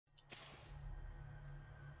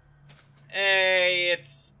Hey,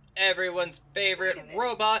 it's everyone's favorite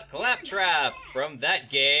robot Claptrap from that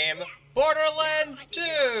game, Borderlands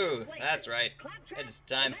 2! That's right, it is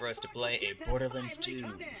time for us to play a Borderlands 2.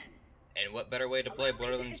 And what better way to play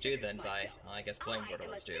Borderlands 2 than by, well, I guess, playing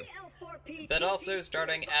Borderlands 2. But also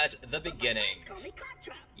starting at the beginning.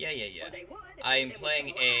 Yeah. I am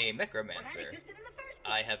playing a Necromancer.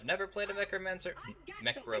 I have never played a Necromancer.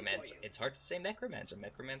 It's hard to say Necromancer.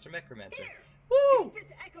 Woo!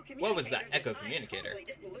 What was that? Echo Communicator.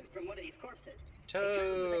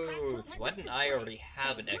 Toads! Why didn't I already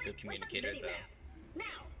have an Echo Communicator, though?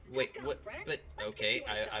 Wait, what? But, okay,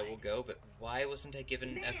 I will go, but why wasn't I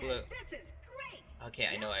given Echo? Okay,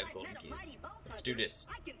 I know I have golden keys. Let's do this.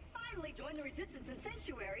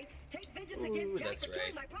 Ooh, that's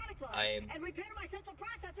right.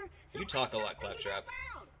 You talk a lot, Claptrap.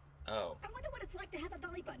 Oh.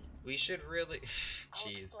 We should really...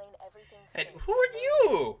 Jeez. And who are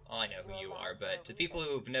you? Oh, I know who you are, but to people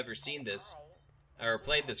who've never seen this, or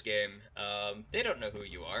played this game, they don't know who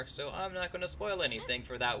you are, so I'm not going to spoil anything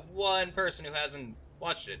for that one person who hasn't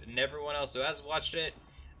watched it. And everyone else who has watched it,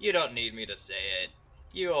 you don't need me to say it.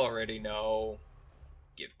 You already know.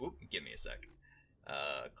 Give me a sec.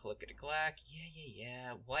 Clickety-clack.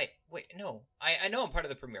 Yeah. Wait, no. I know I'm part of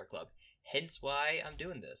the Premier Club. Hence why I'm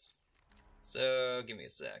doing this. So, give me a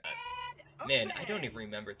sec. Man, I don't even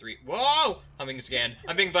remember Whoa! Humming scan.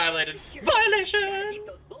 I'm being violated. Violation!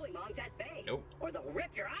 Nope. Or they'll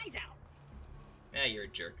rip your eyes out. Ah, you're a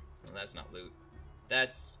jerk. Well, that's not loot.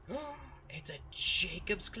 That's... It's a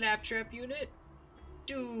Jacob's Claptrap unit?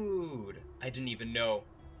 Dude! I didn't even know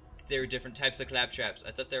there were different types of Claptraps.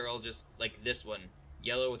 I thought they were all just like this one.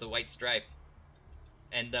 Yellow with a white stripe.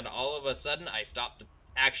 And then all of a sudden, I stopped to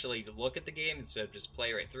actually look at the game instead of just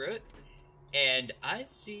play right through it. And I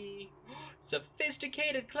see...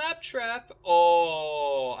 Sophisticated Claptrap!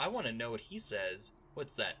 Oh, I want to know what he says.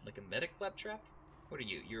 What's that? Like a meta Claptrap? What are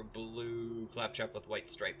you? You're a blue Claptrap with white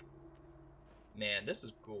stripe. Man, this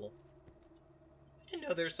is cool. I didn't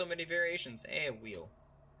know there were so many variations. Hey, a wheel.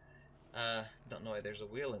 Don't know why there's a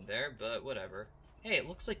wheel in there, but whatever. Hey, it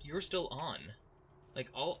looks like you're still on. Like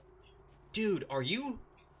all... Dude, are you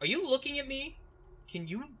looking at me? Can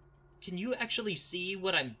you actually see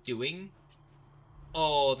what I'm doing?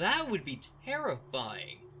 Oh, that would be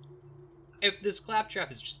terrifying. If this Claptrap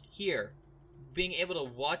is just here, being able to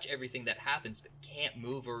watch everything that happens but can't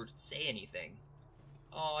move or say anything.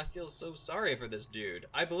 Oh, I feel so sorry for this dude.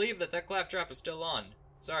 I believe that Claptrap is still on.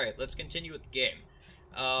 Sorry, let's continue with the game.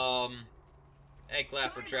 Hey,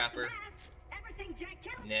 Clapper Trapper.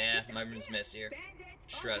 Nah, my room's messier.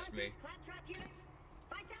 Trust me.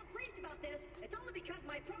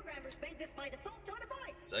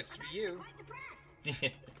 Sucks for you.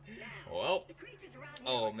 Well,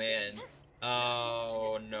 oh man.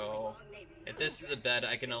 Oh no. If this is a bed,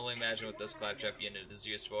 I can only imagine what this Claptrap unit is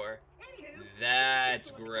used for.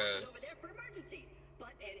 That's gross.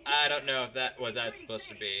 I don't know if what that's supposed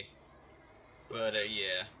to be. But,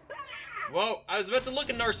 yeah. Whoa, I was about to look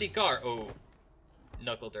at an RC car. Oh,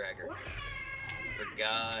 Knuckle Dragger.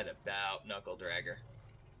 Forgot about Knuckle Dragger.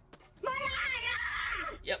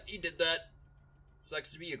 Yep, he did that.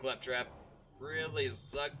 Sucks to be you, Claptrap. Really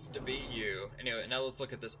sucks to be you. Anyway, now let's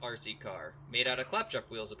look at this RC car. Made out of Claptrap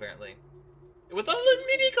wheels, apparently. With a little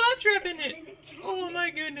mini Claptrap in it! Oh my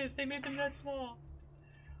goodness, they made them that small.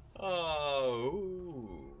 Oh,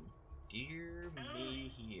 dear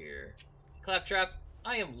me here. Claptrap,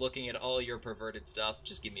 I am looking at all your perverted stuff.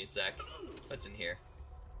 Just give me a sec. What's in here?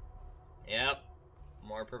 Yep,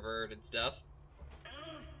 more perverted stuff.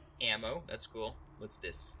 Ammo, that's cool. What's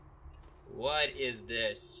this? What is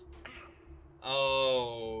this?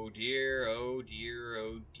 Oh dear, oh dear,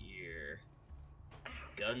 oh dear.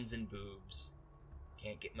 Guns and boobs.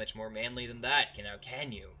 Can't get much more manly than that,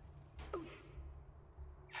 can you?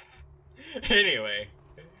 Anyway.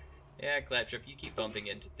 Yeah, Claptrap, you keep bumping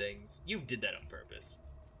into things. You did that on purpose.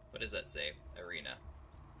 What does that say? Arena.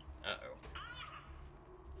 Uh-oh.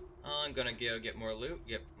 I'm gonna go get more loot,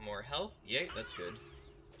 get more health. Yay, that's good.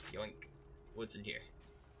 Yoink. What's in here?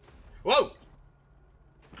 Whoa!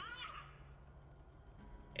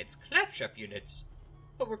 It's Claptrap units.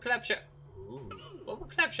 What were Claptrap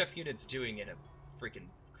units doing in a freaking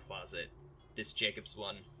closet? This Jacob's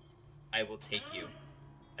one. I will take you.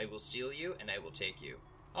 I will steal you, and I will take you.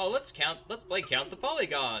 Oh, let's play count the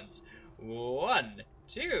polygons. 1,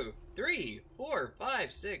 2, 3, 4,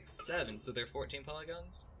 5, 6, 7. So there are 14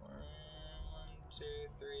 polygons. 1, 2,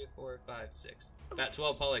 3, 4, 5, 6. About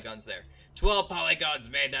 12 polygons there. 12 polygons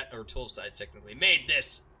made that, or 12 sides technically, made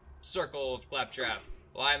this circle of Claptrap.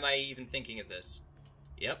 Why am I even thinking of this?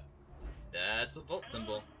 Yep, that's a volt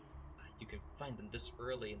symbol. you can find them this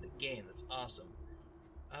early in the game. That's awesome.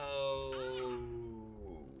 Oh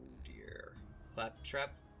dear.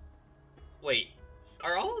 Claptrap. Wait,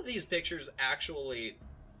 are all of these pictures actually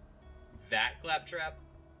that Claptrap?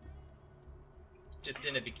 Just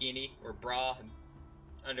in a bikini or bra and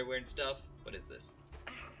underwear and stuff? What is this?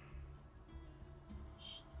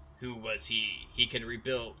 Who was he? He can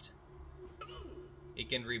rebuild. He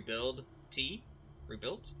can rebuild T?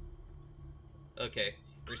 Rebuilt? Okay.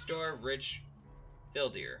 Restore Ridge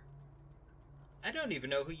Fildeer. I don't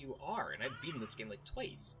even know who you are, and I've beaten this game like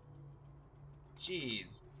twice.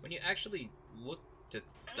 Jeez. When you actually look to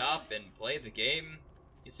stop and play the game,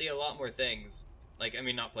 you see a lot more things. Like, I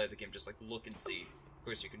mean, not play the game, just like look and see. Of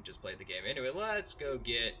course, you can just play the game. Anyway, let's go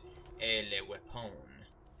get a weapon.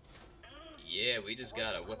 Yeah, we just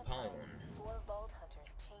got a weapon.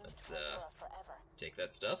 Let's, take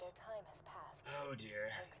that stuff. Oh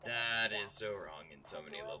dear, that is so wrong in so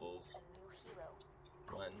many levels.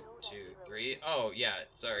 1, 2, 3. Oh yeah,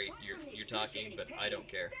 sorry, you're talking, but I don't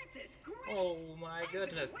care. Oh my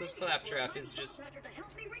goodness, this Claptrap is just...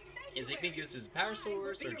 Is he being used as a power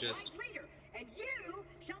source, or just...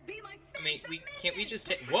 I mean, can't we just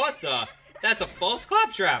take... What the? That's a false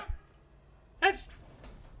Claptrap!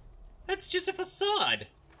 That's just a facade!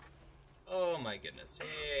 Oh my goodness.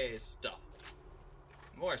 Hey, stuff.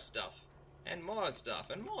 More stuff. And more stuff.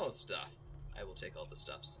 And more stuff. I will take all the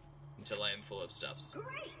stuffs. Until I am full of stuffs.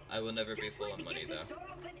 I will never be full of money, though.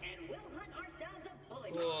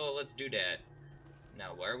 Cool, let's do that.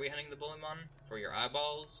 Now, why are we hunting the Bullymon? For your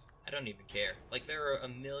eyeballs? I don't even care. Like, there are a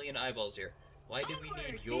million eyeballs here. Why do we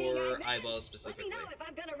need your eyeballs specifically?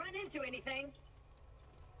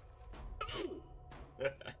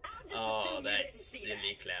 Oh, that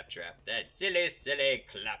silly Claptrap. That silly, silly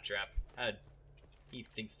Claptrap. He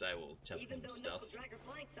thinks I will tell him stuff.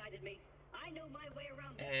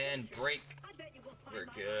 And break. We're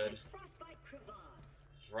good.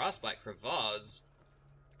 Frostbite Crevasse?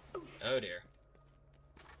 Oh dear.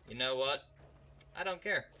 You know what? I don't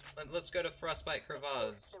care. Let's go to Frostbite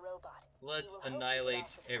Crevasse. Let's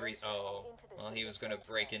annihilate every... Oh, well, he was going to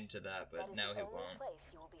break into that, but now he won't.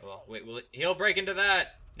 Well, wait, he'll break into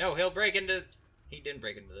that! No, he'll break into... He didn't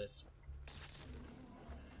break into this.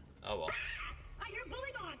 Oh, well.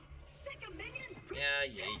 Yeah.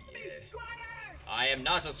 I am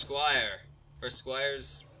not a squire. For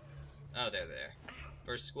squires... Oh, they're there.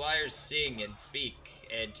 For squires sing and speak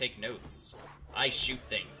and take notes. I shoot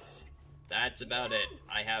things. That's about it.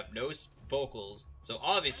 I have no vocals, so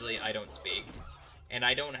obviously I don't speak. And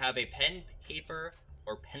I don't have a pen, paper,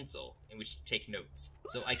 or pencil in which to take notes.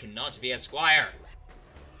 So I cannot be a squire.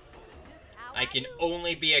 I can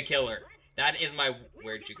only be a killer. That is my...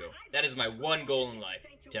 Where'd you go? That is my one goal in life.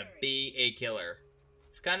 To be a killer.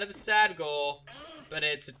 It's kind of a sad goal, but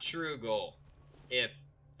it's a true goal. If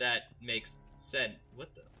that makes sense.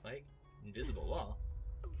 What the? Like, invisible wall?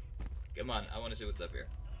 Come on, I want to see what's up here.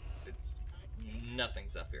 It's...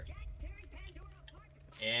 Nothing's up here.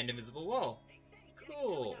 And invisible wall.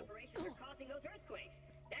 Cool.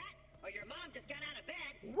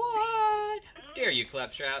 What? How dare you,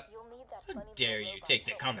 Claptrap? How dare you take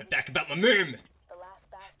that comment back about my mom?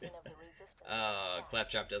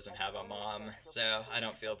 Claptrap doesn't have a mom, so I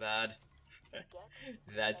don't feel bad.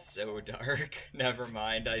 That's so dark. Never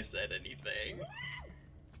mind, I said anything.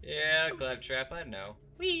 Yeah, Claptrap, I know.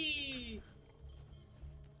 Whee!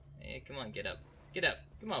 Hey, come on, get up. Get up.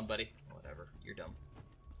 Come on, buddy. Whatever, you're dumb.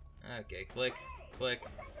 Okay, click, click,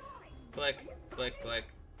 click, click, click.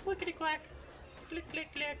 Clickety-clack. Click,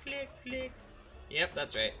 click, click, click, click. Yep,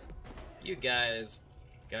 that's right. You guys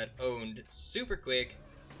got owned super quick.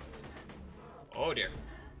 Oh dear.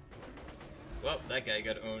 Well, that guy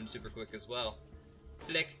got owned super quick as well.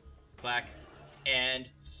 Flick, clack, and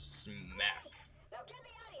smack.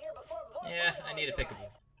 Yeah, I need to pick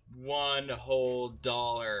up $1 whole.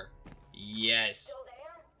 Yes.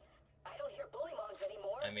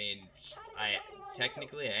 I mean,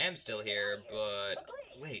 technically I am still here, but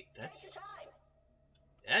wait, that's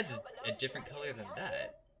a different color than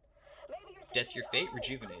that. Death Your Fate,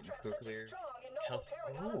 Rejuvenate, Clear Health.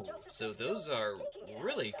 Oh, so those are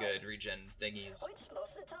really good regen thingies.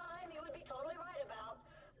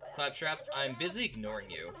 Claptrap, I'm busy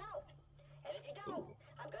ignoring you. Ooh.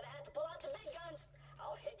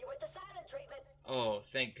 Oh,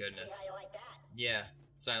 thank goodness. Yeah,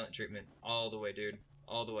 silent treatment. All the way, dude.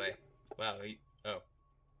 All the way. Wow, oh.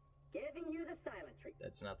 Giving you the silent treatment.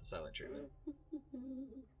 That's not the silent treatment.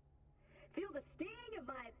 Feel the sting of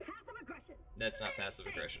my passive aggression. That's not passive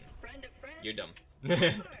aggression. Friend of friend. You're dumb.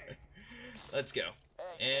 Let's go.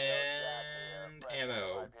 And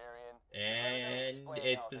ammo. And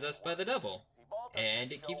it's possessed by the devil.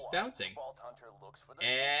 And it keeps bouncing.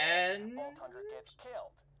 And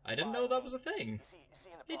I didn't know that was a thing.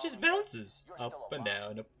 It just bounces. Up and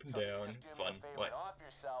down, up and down. Fun. What?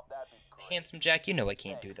 Handsome Jack, you know I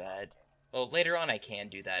can't do that. Well, later on I can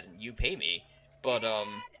do that, and you pay me. But,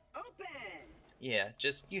 yeah,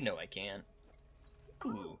 just, you know I can't.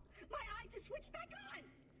 Ooh.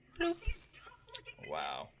 Bloop.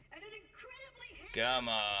 Wow. Come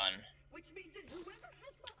on.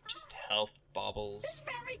 Just health baubles.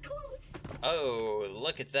 Oh,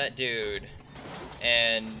 look at that dude.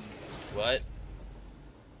 And what?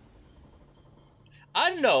 I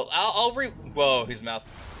don't know. Whoa, his mouth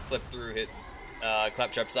flipped through hit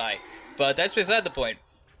Claptrap's eye. But that's beside the point.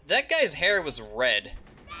 That guy's hair was red.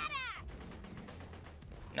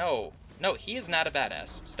 No, he is not a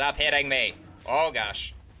badass. Stop hitting me. Oh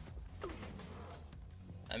gosh.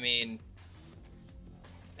 I mean,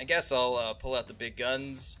 I guess I'll pull out the big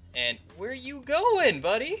guns. And where you going,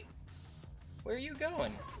 buddy? Where you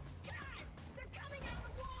going?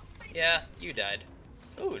 Yeah, you died.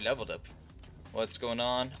 Ooh, leveled up. What's going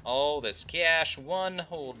on? All this cash, $1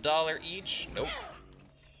 whole each. Nope.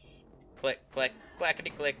 Click, click,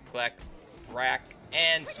 clackety click, clack, crack,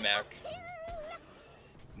 and smack.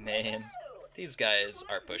 Man, these guys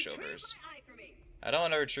are pushovers. I don't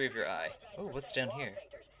want to retrieve your eye. Oh, what's down here?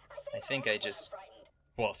 I think I just...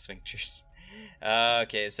 wall sphincters.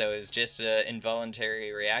 Okay, so it was just an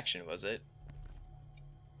involuntary reaction, was it?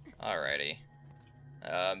 Alrighty.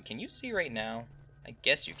 Can you see right now? I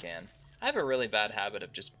guess you can. I have a really bad habit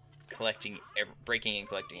of just breaking and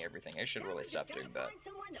collecting everything. I should really stop doing that.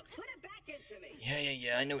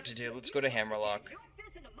 Yeah, I know what to do. Let's go to Hammerlock.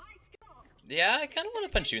 Yeah, I kind of want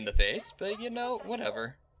to punch you in the face, but you know,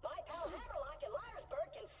 whatever.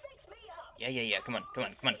 Yeah, come on.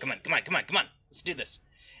 Let's do this.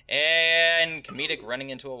 And comedic running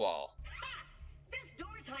into a wall. This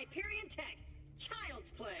door's Hyperion Tech. Child's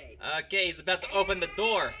play. Okay, he's about to open the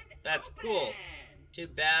door. That's cool. Too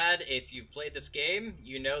bad, if you've played this game,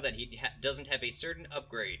 you know that he doesn't have a certain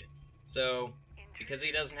upgrade. So, because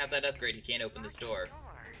he doesn't have that upgrade, he can't open this door.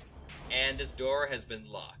 And this door has been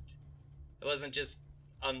locked. It wasn't just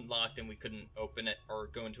unlocked and we couldn't open it or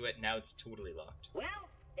go into it, now it's totally locked. Well,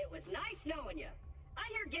 it was nice knowing you. I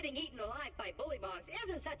hear getting eaten alive by bullymongs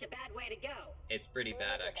isn't such a bad way to go. It's pretty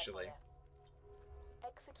bad, actually.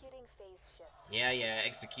 Executing phase shift. Yeah,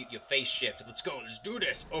 execute your phase shift. Let's go, let's do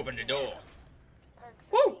this. Open the door.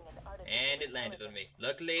 Woo! And it landed on me.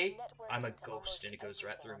 Luckily, I'm a ghost and it goes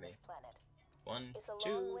right through me. 1,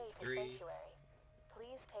 2, 3.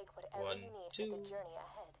 1, 2,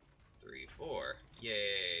 3, 4.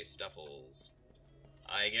 Yay, Stuffles.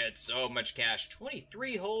 I get so much cash.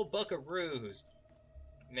 23 whole buckaroos.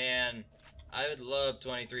 Man, I would love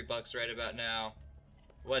 23 bucks right about now.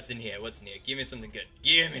 What's in here? Give me something good.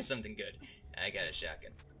 I got a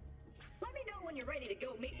shotgun. Let me know when you're ready to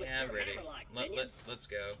go meet with Yeah, Sir I'm ready. Hammerlock, Let's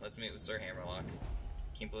go. Let's meet with Sir Hammerlock.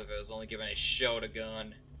 Can't believe I was only given a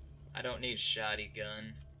shotgun. I don't need shoddy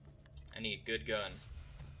gun. I need good gun.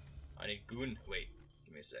 I need goon. Wait,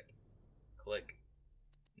 give me a sec. Click.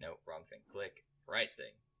 Nope, wrong thing. Click. Right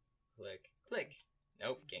thing. Click.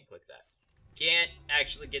 Nope, can't click that. Can't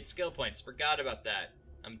actually get skill points. Forgot about that.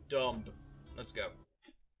 I'm dumb. Let's go.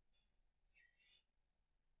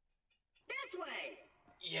 This way.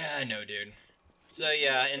 Yeah, I know, dude. So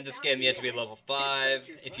yeah, in this game you have to be level 5.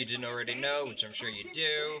 If you didn't already know, which I'm sure you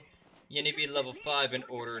do, you need to be level 5 in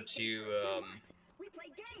order to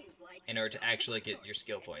actually get your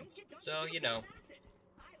skill points. So, you know,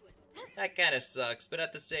 that kind of sucks, but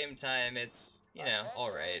at the same time, it's, you know,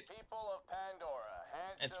 alright.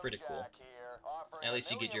 It's pretty cool. At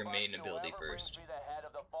least you get your main ability first.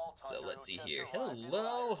 So let's see here.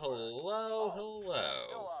 Hello.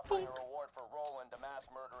 Boink.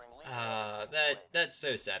 That's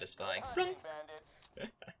so satisfying.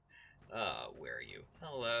 Where are you?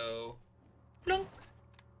 Hello. Plunk.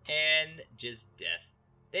 And just death.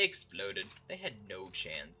 They exploded. They had no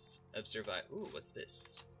chance of surviving. Ooh, what's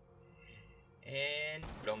this? And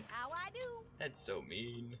plunk. How I do? That's so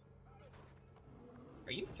mean.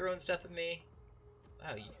 Are you throwing stuff at me?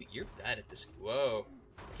 Wow, you're bad at this. Whoa.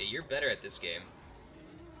 Okay, you're better at this game.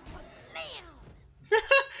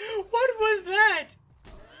 What was that?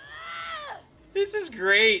 This is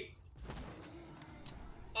great.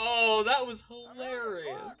 Oh, that was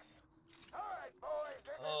hilarious.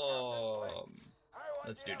 Oh,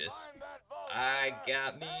 let's do this. I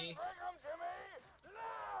got me.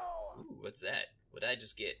 Ooh, what's that? What'd I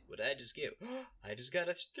just get? I just got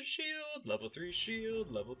a shield. Level 3 shield.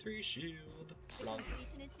 Plonk.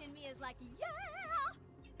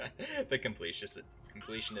 The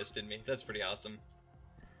completionist in me. That's pretty awesome.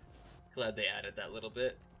 Glad they added that little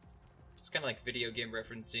bit. It's kind of like video game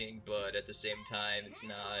referencing, but at the same time, it's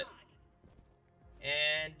not.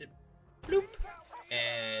 And bloop.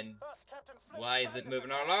 And why is it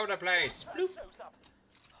moving all over the place? Bloop.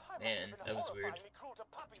 Man, that was weird.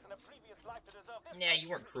 Nah, you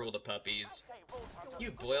weren't cruel to puppies.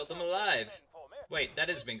 You boiled them alive. Wait, that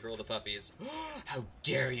is being cruel to puppies. How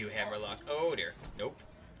dare you, Hammerlock? Oh dear. Nope.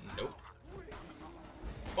 Nope.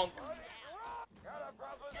 Bonk.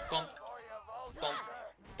 Bonk. Bonk.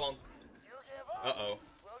 Bonk. Uh-oh.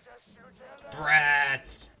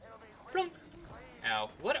 Brats! Plunk. Ow.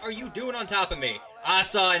 What are you doing on top of me? I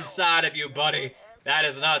saw inside of you, buddy. That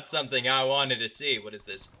is not something I wanted to see. What is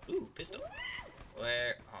this? Ooh, pistol.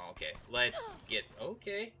 Where? Oh, okay. Let's get...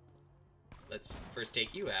 Okay. Let's first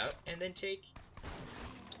take you out, and then take...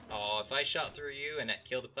 Oh, if I shot through you and it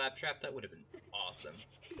killed a claptrap, that would have been awesome.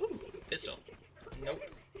 Ooh, pistol. Nope.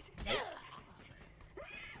 Nope.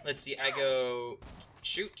 Let's see, I go...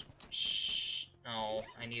 Shoot. Shh. Oh,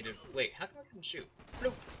 I needed... Wait, how come I couldn't shoot?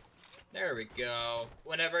 Bloop. There we go.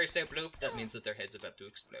 Whenever I say bloop, that means that their head's about to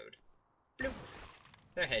explode. Bloop.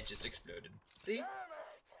 Their head just exploded. See?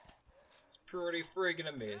 It's pretty friggin'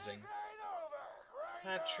 amazing.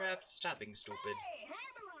 Claptrap, stop being stupid.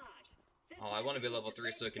 Oh, I want to be level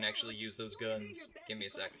 3 so I can actually use those guns. Give me a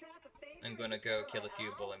sec. I'm gonna go kill a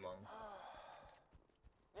few bullymong.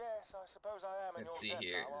 Let's see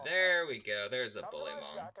here. There we go. There's a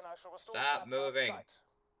bullymong. Stop moving.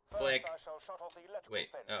 Click. Wait.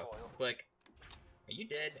 Oh. Click. Are you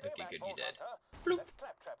dead? Okay, good. You dead. Bloop.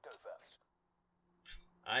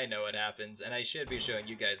 I know what happens, and I should be showing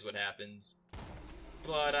you guys what happens.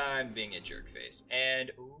 But I'm being a jerk face.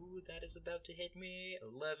 And, ooh, that is about to hit me.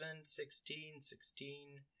 11, 16,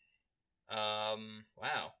 16.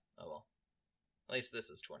 Wow. Oh well. At least this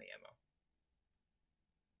is 20 ammo.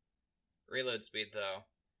 Reload speed, though.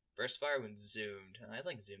 Burst fire when zoomed. I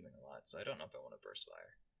like zooming a lot, so I don't know if I want to burst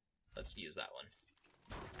fire. Let's use that one.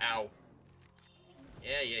 Ow.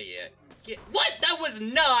 Yeah. Get— What? That was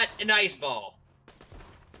not an ice ball!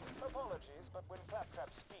 Apologies, but when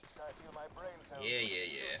Claptrap speaks, I feel my brain cells Yeah.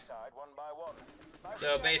 suicide one by one.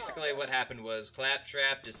 So basically what happened was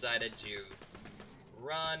Claptrap decided to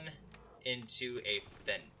run into a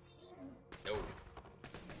fence. No.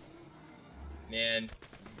 Man,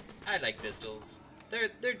 I like pistols.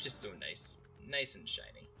 They're just so nice. Nice and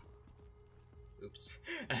shiny. Oops.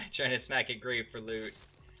 Trying to smack a grape for loot.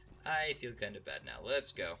 I feel kind of bad now.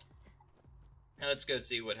 Let's go. Now let's go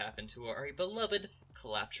see what happened to our beloved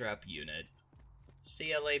Claptrap unit.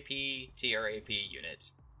 CLAP-TRAP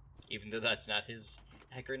unit. Even though that's not his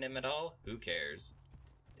acronym at all, who cares?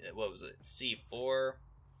 What was it? C4?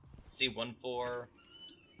 C14P?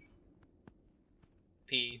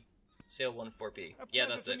 CL14P. Yeah,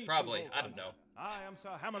 that's it. Probably. I don't know. I am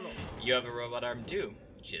Sir Hammerlock. You have a robot arm too,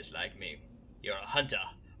 just like me. You're a hunter,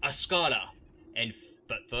 a scholar, and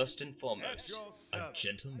but first and foremost, a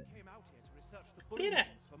gentleman. Peter.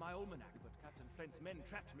 For my almanac, but Captain Flint's men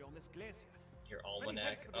trapped me on this glacier. Your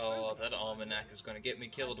almanac. Oh, that almanac is going to get me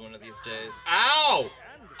killed one of these days. Ow!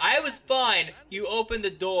 I was fine. You opened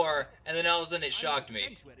the door, and then all of a sudden it shocked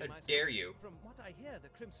me. How dare you? From what I hear, the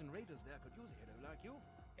Crimson Raiders there could use a hero like you.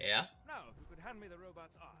 Yeah? Now, if you could hand me the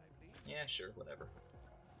robot's eye, please. Yeah, sure, whatever.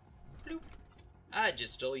 Bloop. I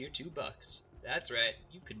just stole your $2. That's right.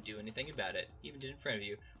 You couldn't do anything about it. Even did in front of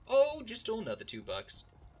you. Oh, just stole another $2.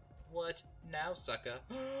 What now, sucker?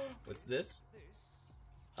 What's this?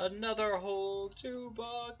 Another whole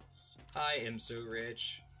 $2. I am so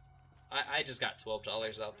rich. I just got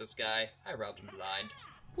 $12 off this guy. I robbed him blind.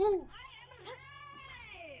 Woo!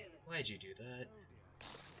 Why'd you do that?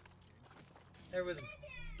 There was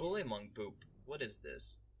bullymong poop. What is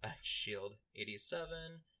this? A shield.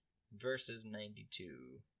 87 versus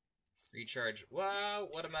 92. Recharge. Wow,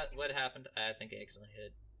 what happened? I think I accidentally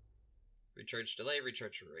hit. Recharge delay,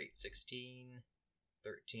 recharge rate 16,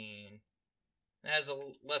 13. It has a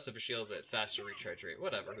less of a shield but faster recharge rate.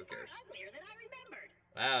 Whatever, who cares?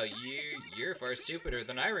 Wow, you're far stupider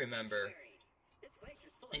than I remember.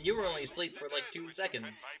 And you were only asleep for like 2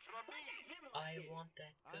 seconds. I want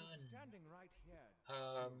that gun.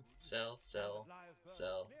 Sell.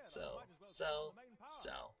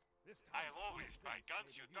 I always buy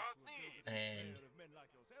guns you don't need. And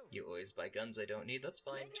you always buy guns I don't need. That's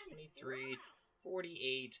fine. 23,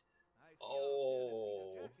 48.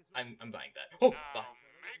 Oh, I'm buying that. Oh,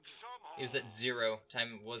 it was at 0.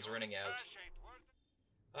 Time was running out.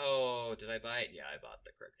 Oh, did I buy it? Yeah, I bought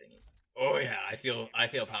the correct thingy. Oh yeah, I feel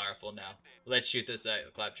powerful now. Let's shoot this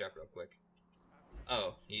Claptrap real quick.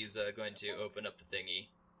 Oh, he's going to open up the thingy.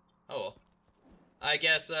 I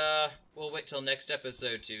guess, we'll wait till next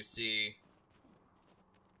episode to see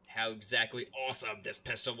how exactly awesome this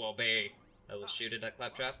pistol will be. I will shoot it at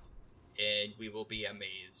Claptrap, and we will be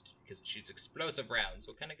amazed, because it shoots explosive rounds.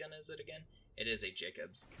 What kind of gun is it again? It is a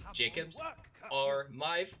Jacobs. Jacobs are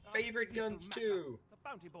my favorite guns, too. The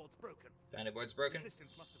bounty board's broken. Bounty board's broken?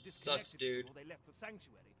 Resistance must have Sucks, disconnected dude. before they left for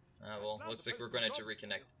Sanctuary. Well, looks like we're going to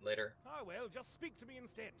reconnect later. Oh well, just speak to me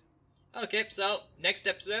instead. Okay, so, next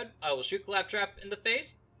episode, I will shoot Claptrap in the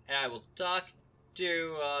face, and I will talk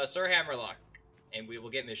to, Sir Hammerlock, and we will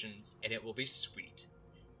get missions, and it will be sweet.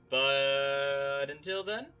 But until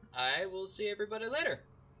then, I will see everybody later.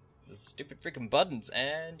 The stupid freaking buttons,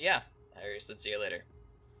 and yeah, I said see you later.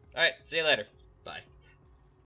 Alright, see you later. Bye.